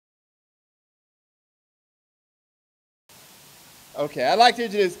Okay, I'd like to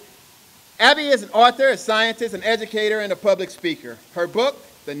introduce Abby is an author, a scientist, an educator, and a public speaker. Her book,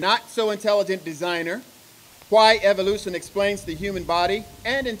 The Not-So-Intelligent Designer, Why Evolution Explains the Human Body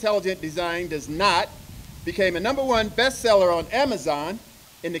and Intelligent Design Does Not, became a #1 bestseller on Amazon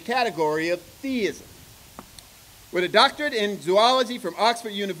in the category of theism. With a doctorate in zoology from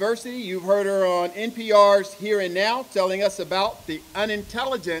Oxford University, you've heard her on NPR's Here and Now telling us about the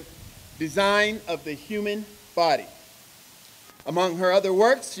unintelligent design of the human body. Among her other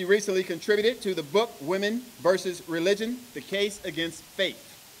works, she recently contributed to the book Women versus Religion, The Case Against Faith.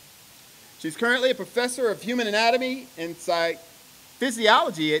 She's currently a professor of human anatomy and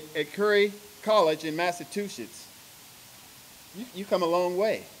physiology at Curry College in Massachusetts. You come a long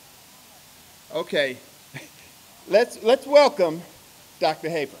way. Okay, let's welcome Dr.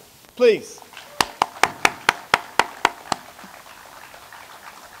 Hafer, please.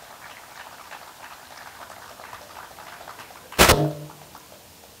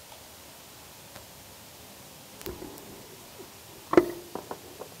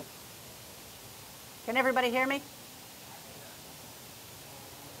 Can everybody hear me?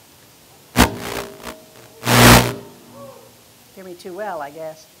 Hear me too well, I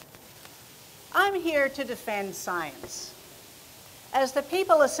guess. I'm here to defend science. As the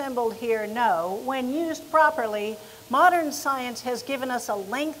people assembled here know, when used properly, modern science has given us a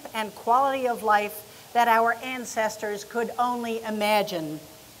length and quality of life that our ancestors could only imagine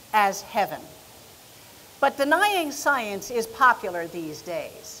as heaven. But denying science is popular these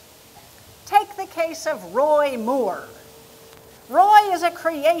days. Take the case of Roy Moore. Roy is a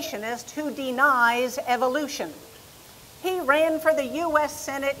creationist who denies evolution. He ran for the U.S.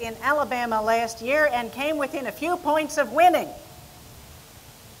 Senate in Alabama last year and came within a few points of winning.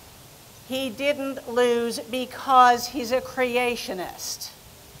 He didn't lose because he's a creationist.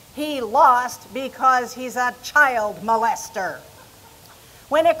 He lost because he's a child molester.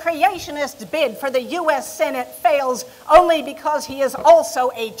 When a creationist bid for the U.S. Senate fails only because he is also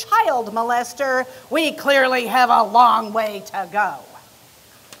a child molester, we clearly have a long way to go.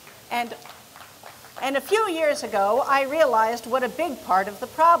 And a few years ago, I realized what a big part of the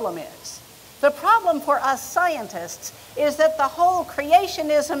problem is. The problem for us scientists is that the whole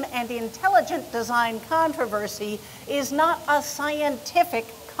creationism and intelligent design controversy is not a scientific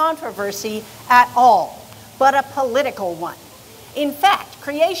controversy at all, but a political one. In fact,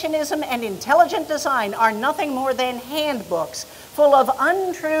 creationism and intelligent design are nothing more than handbooks full of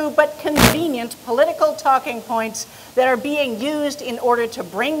untrue but convenient political talking points that are being used in order to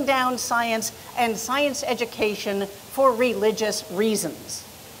bring down science and science education for religious reasons.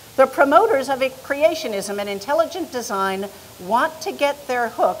 The promoters of creationism and intelligent design want to get their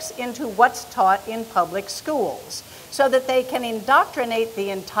hooks into what's taught in public schools so that they can indoctrinate the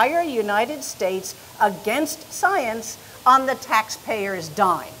entire United States against science on the taxpayer's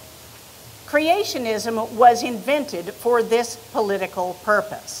dime. Creationism was invented for this political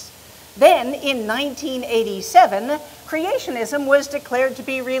purpose. Then, in 1987, creationism was declared to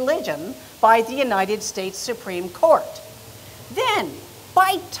be religion by the United States Supreme Court. Then,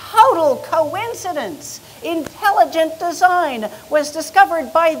 by total coincidence, intelligent design was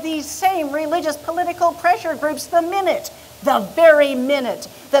discovered by these same religious political pressure groups the very minute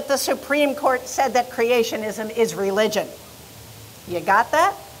that the Supreme Court said that creationism is religion. You got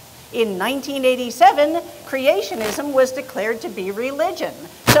that? In 1987, creationism was declared to be religion,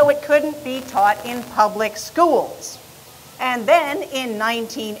 so it couldn't be taught in public schools. And then, in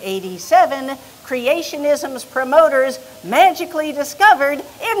 1987, creationism's promoters magically discovered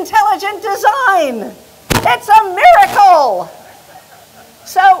intelligent design. It's a miracle!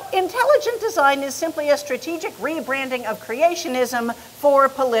 So, intelligent design is simply a strategic rebranding of creationism for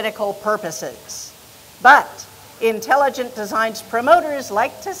political purposes. But intelligent design's promoters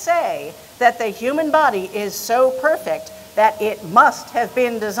like to say that the human body is so perfect that it must have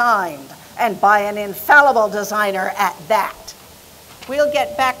been designed, and by an infallible designer at that. We'll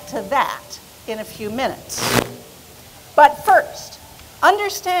get back to that in a few minutes. But first,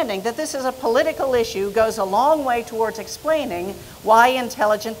 understanding that this is a political issue goes a long way towards explaining why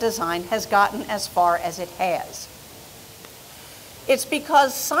intelligent design has gotten as far as it has. It's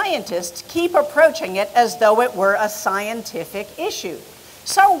because scientists keep approaching it as though it were a scientific issue.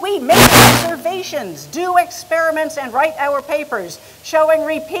 So we make observations, do experiments, and write our papers, showing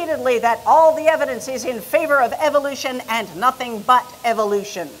repeatedly that all the evidence is in favor of evolution and nothing but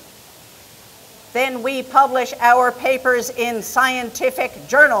evolution. Then we publish our papers in scientific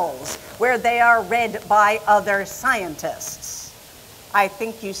journals, where they are read by other scientists. I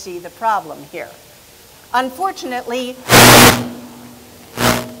think you see the problem here. Unfortunately,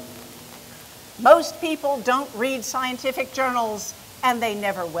 Most people don't read scientific journals, and they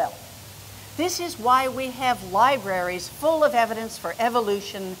never will. This is why we have libraries full of evidence for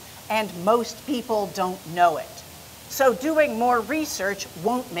evolution, and most people don't know it. So doing more research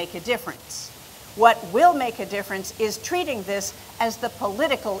won't make a difference. What will make a difference is treating this as the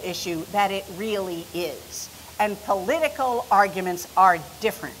political issue that it really is. And political arguments are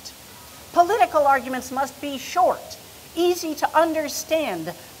different. Political arguments must be short, easy to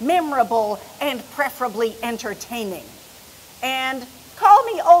understand, memorable, and preferably entertaining. And call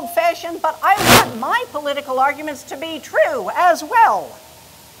me old-fashioned, but I want my political arguments to be true as well.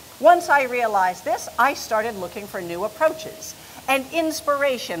 Once I realized this, I started looking for new approaches. And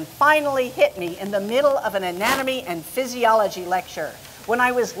inspiration finally hit me in the middle of an anatomy and physiology lecture when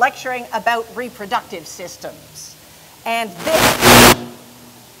I was lecturing about reproductive systems. And this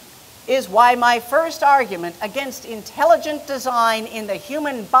is why my first argument against intelligent design in the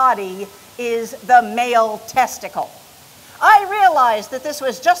human body is the male testicle. I realized that this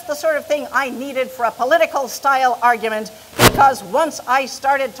was just the sort of thing I needed for a political style argument, because once I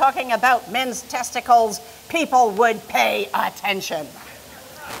started talking about men's testicles, people would pay attention.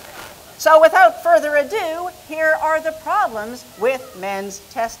 So without further ado, here are the problems with men's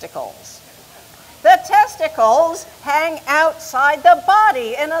testicles. The testicles hang outside the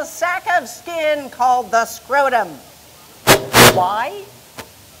body in a sack of skin called the scrotum. Why?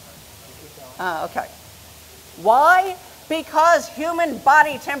 Okay. Why? Because human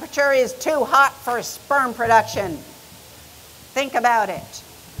body temperature is too hot for sperm production. Think about it.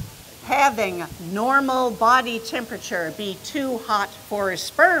 Having normal body temperature be too hot for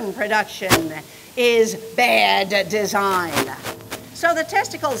sperm production is bad design. So the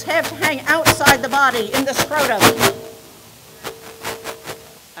testicles have to hang outside the body in the scrotum.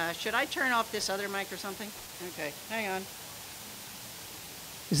 Should I turn off this other mic or something? Okay, hang on.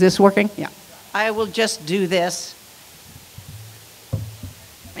 Is this working? Yeah. I will just do this.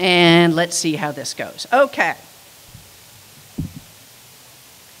 And let's see how this goes. Okay.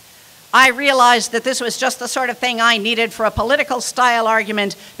 I realized that this was just the sort of thing I needed for a political style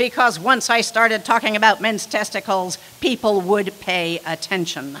argument, because once I started talking about men's testicles, people would pay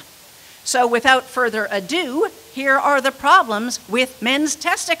attention. So without further ado, here are the problems with men's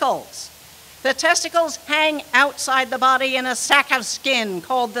testicles. The testicles hang outside the body in a sack of skin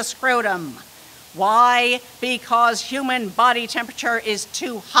called the scrotum. Why? Because human body temperature is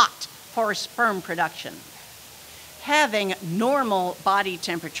too hot for sperm production. Having normal body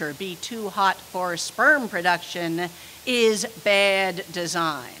temperature be too hot for sperm production is bad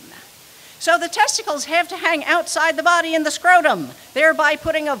design. So the testicles have to hang outside the body in the scrotum, thereby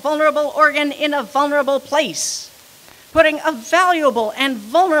putting a vulnerable organ in a vulnerable place. Putting a valuable and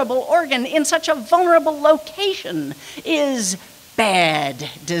vulnerable organ in such a vulnerable location is bad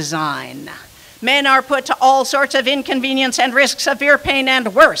design. Men are put to all sorts of inconvenience and risk severe pain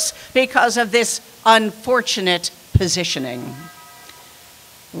and worse because of this unfortunate positioning.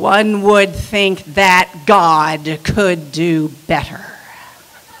 One would think that God could do better.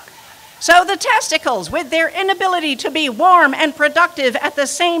 So the testicles, with their inability to be warm and productive at the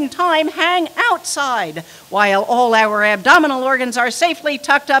same time, hang outside, while all our abdominal organs are safely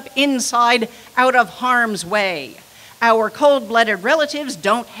tucked up inside, out of harm's way. Our cold-blooded relatives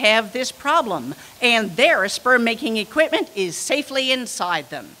don't have this problem, and their sperm-making equipment is safely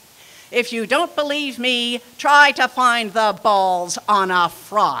inside them. If you don't believe me, try to find the balls on a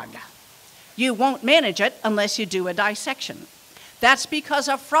frog. You won't manage it unless you do a dissection. That's because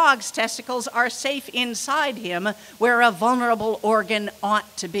a frog's testicles are safe inside him, where a vulnerable organ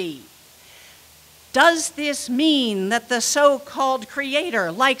ought to be. Does this mean that the so-called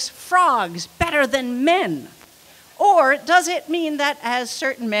creator likes frogs better than men? Or does it mean that as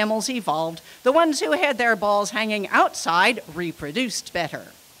certain mammals evolved, the ones who had their balls hanging outside reproduced better?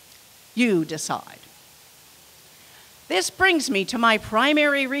 You decide. This brings me to my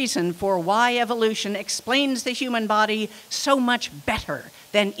primary reason for why evolution explains the human body so much better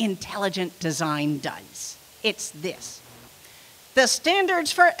than intelligent design does. It's this. The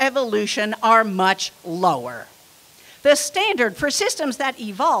standards for evolution are much lower. The standard for systems that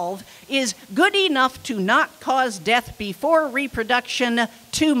evolve is good enough to not cause death before reproduction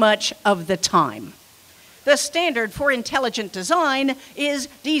too much of the time. The standard for intelligent design is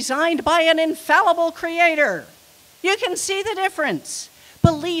designed by an infallible creator. You can see the difference.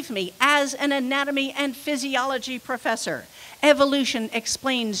 Believe me, as an anatomy and physiology professor, evolution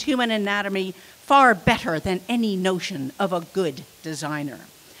explains human anatomy far better than any notion of a good designer.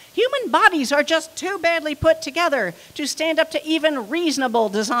 Human bodies are just too badly put together to stand up to even reasonable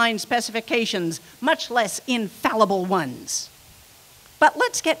design specifications, much less infallible ones. But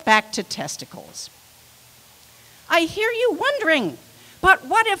let's get back to testicles. I hear you wondering, but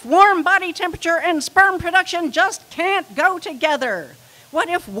what if warm body temperature and sperm production just can't go together? What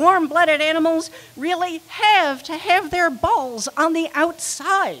if warm-blooded animals really have to have their balls on the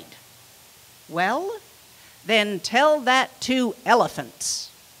outside? Well, then tell that to elephants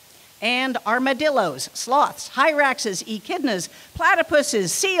and armadillos, sloths, hyraxes, echidnas, platypuses,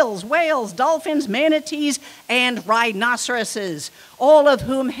 seals, whales, dolphins, manatees, and rhinoceroses, all of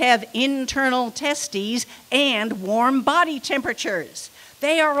whom have internal testes and warm body temperatures.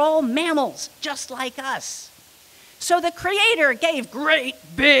 They are all mammals, just like us. So the Creator gave great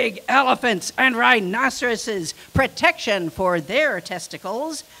big elephants and rhinoceroses protection for their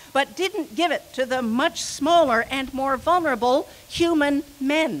testicles, but didn't give it to the much smaller and more vulnerable human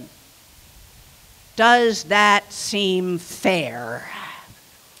men. Does that seem fair?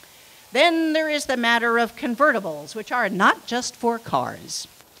 Then there is the matter of convertibles, which are not just for cars.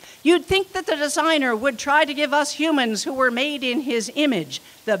 You'd think that the designer would try to give us humans who were made in his image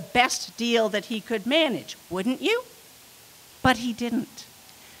the best deal that he could manage, wouldn't you? But he didn't.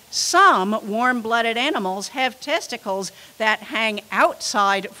 Some warm-blooded animals have testicles that hang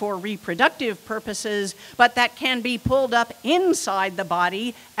outside for reproductive purposes, but that can be pulled up inside the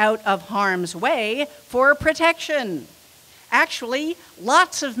body out of harm's way for protection. Actually,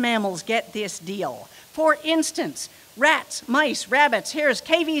 lots of mammals get this deal. For instance, rats, mice, rabbits, hares,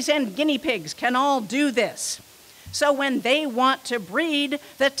 cavies, and guinea pigs can all do this. So when they want to breed,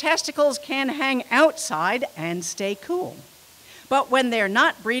 the testicles can hang outside and stay cool. But when they're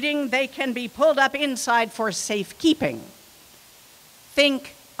not breeding, they can be pulled up inside for safekeeping.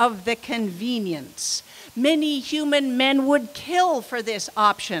 Think of the convenience. Many human men would kill for this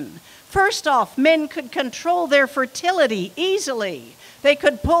option. First off, men could control their fertility easily. They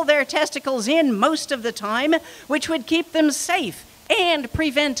could pull their testicles in most of the time, which would keep them safe and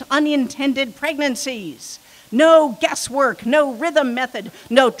prevent unintended pregnancies. No guesswork, no rhythm method,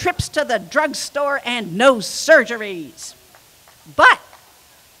 no trips to the drugstore, and no surgeries. But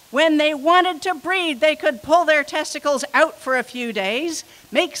when they wanted to breed, they could pull their testicles out for a few days,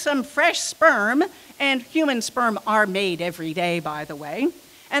 make some fresh sperm, and human sperm are made every day, by the way,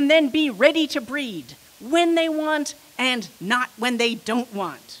 and then be ready to breed when they want and not when they don't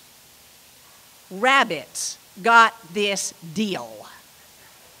want. Rabbits got this deal.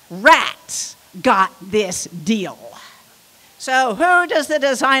 Rats got this deal. So who does the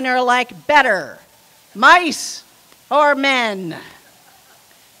designer like better, mice or men?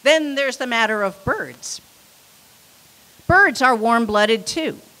 Then there's the matter of birds. Birds are warm-blooded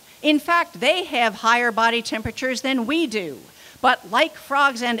too. In fact, they have higher body temperatures than we do. But like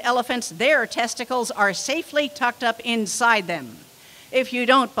frogs and elephants, their testicles are safely tucked up inside them. If you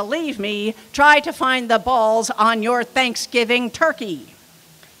don't believe me, try to find the balls on your Thanksgiving turkey.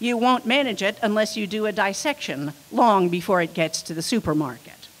 You won't manage it unless you do a dissection long before it gets to the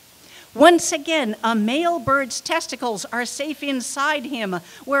supermarket. Once again, a male bird's testicles are safe inside him,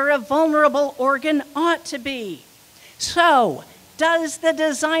 where a vulnerable organ ought to be. So, does the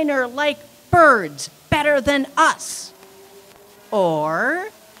designer like birds better than us? Or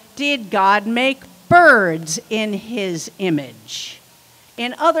did God make birds in his image?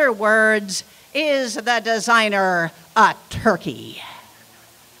 In other words, is the designer a turkey?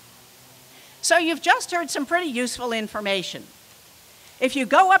 So you've just heard some pretty useful information. If you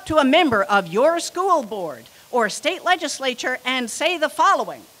go up to a member of your school board or state legislature and say the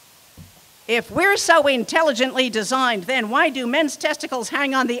following: if we're so intelligently designed, then why do men's testicles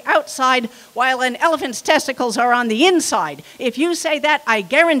hang on the outside while an elephant's testicles are on the inside? If you say that, I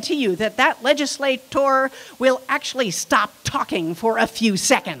guarantee you that that legislator will actually stop talking for a few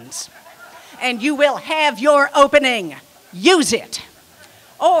seconds. And you will have your opening. Use it.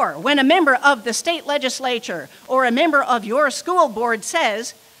 Or when a member of the state legislature or a member of your school board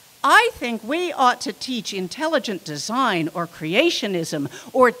says, I think we ought to teach intelligent design or creationism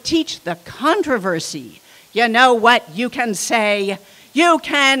or teach the controversy, you know what you can say? You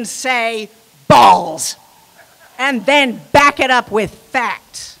can say balls, and then back it up with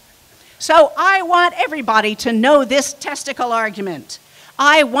facts. So I want everybody to know this testicle argument.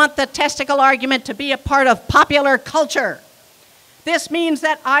 I want the testicle argument to be a part of popular culture. This means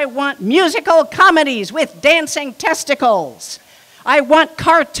that I want musical comedies with dancing testicles. I want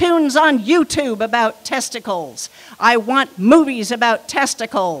cartoons on YouTube about testicles. I want movies about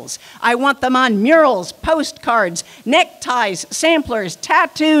testicles. I want them on murals, postcards, neckties, samplers,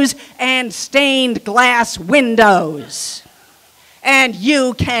 tattoos, and stained glass windows. And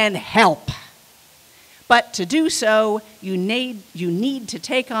you can help. But to do so, you need to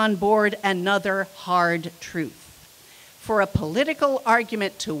take on board another hard truth. For a political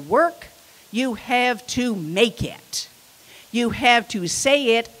argument to work, you have to make it. You have to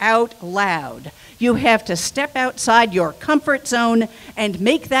say it out loud. You have to step outside your comfort zone and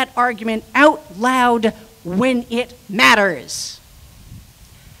make that argument out loud when it matters.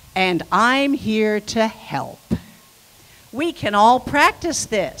 And I'm here to help. We can all practice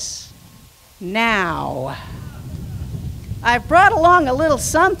this. Now, I've brought along a little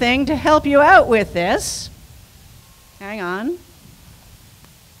something to help you out with this. Hang on.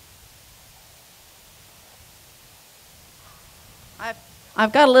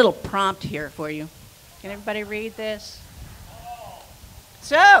 I've got a little prompt here for you. Can everybody read this?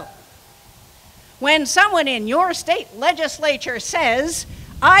 So, when someone in your state legislature says,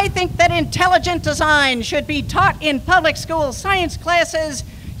 I think that intelligent design should be taught in public school science classes,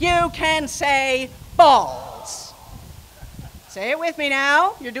 you can say balls. Say it with me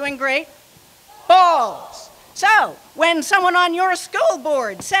now. You're doing great. Balls. So, when someone on your school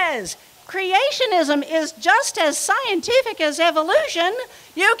board says, creationism is just as scientific as evolution,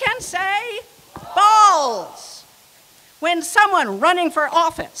 you can say balls. When someone running for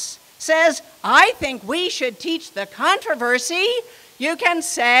office says, I think we should teach the controversy, you can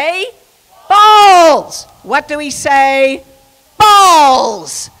say balls. What do we say?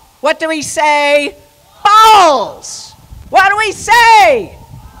 Balls. What do we say? Balls. What do we say?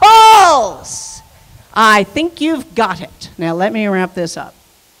 Balls. I think you've got it. Now let me wrap this up.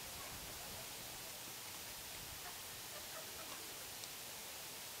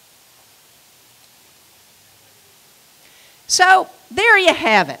 So, there you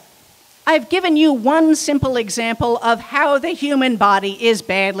have it. I've given you one simple example of how the human body is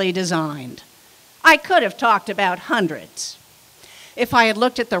badly designed. I could have talked about hundreds. If I had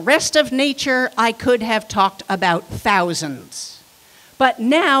looked at the rest of nature, I could have talked about thousands. But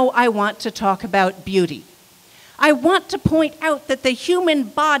now I want to talk about beauty. I want to point out that the human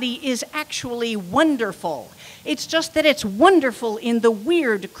body is actually wonderful. It's just that it's wonderful in the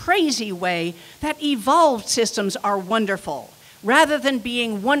weird, crazy way that evolved systems are wonderful, rather than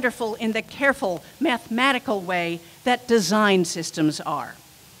being wonderful in the careful, mathematical way that design systems are.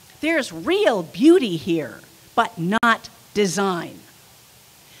 There's real beauty here, but not design.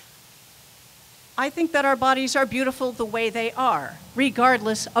 I think that our bodies are beautiful the way they are,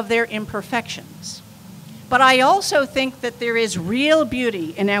 regardless of their imperfections. But I also think that there is real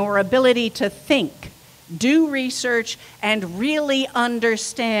beauty in our ability to think, do research, and really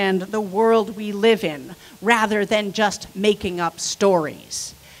understand the world we live in, rather than just making up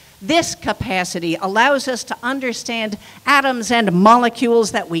stories. This capacity allows us to understand atoms and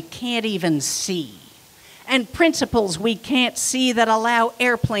molecules that we can't even see, and principles we can't see that allow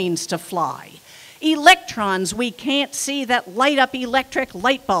airplanes to fly, electrons we can't see that light up electric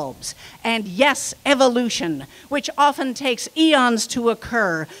light bulbs, and yes, evolution, which often takes eons to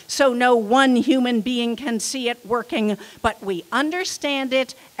occur, so no one human being can see it working, but we understand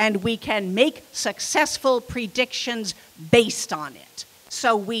it and we can make successful predictions based on it,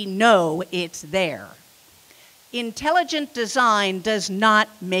 so we know it's there. Intelligent design does not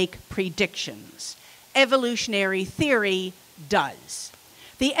make predictions. Evolutionary theory does.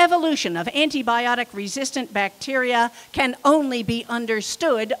 The evolution of antibiotic-resistant bacteria can only be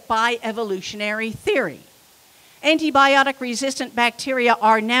understood by evolutionary theory. Antibiotic-resistant bacteria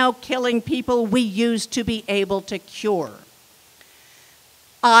are now killing people we used to be able to cure.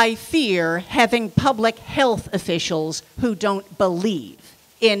 I fear having public health officials who don't believe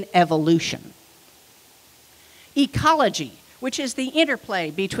in evolution. Ecology, which is the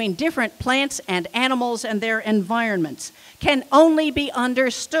interplay between different plants and animals and their environments, can only be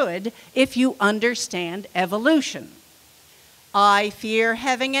understood if you understand evolution. I fear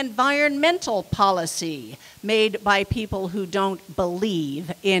having environmental policy made by people who don't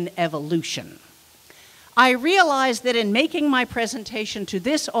believe in evolution. I realize that in making my presentation to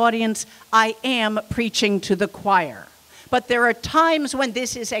this audience, I am preaching to the choir. But there are times when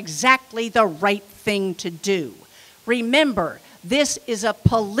this is exactly the right thing to do. Remember, this is a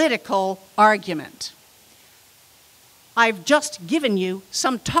political argument. I've just given you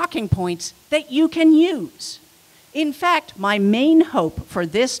some talking points that you can use. In fact, my main hope for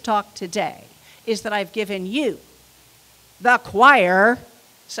this talk today is that I've given you, the choir,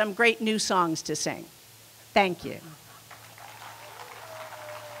 some great new songs to sing. Thank you.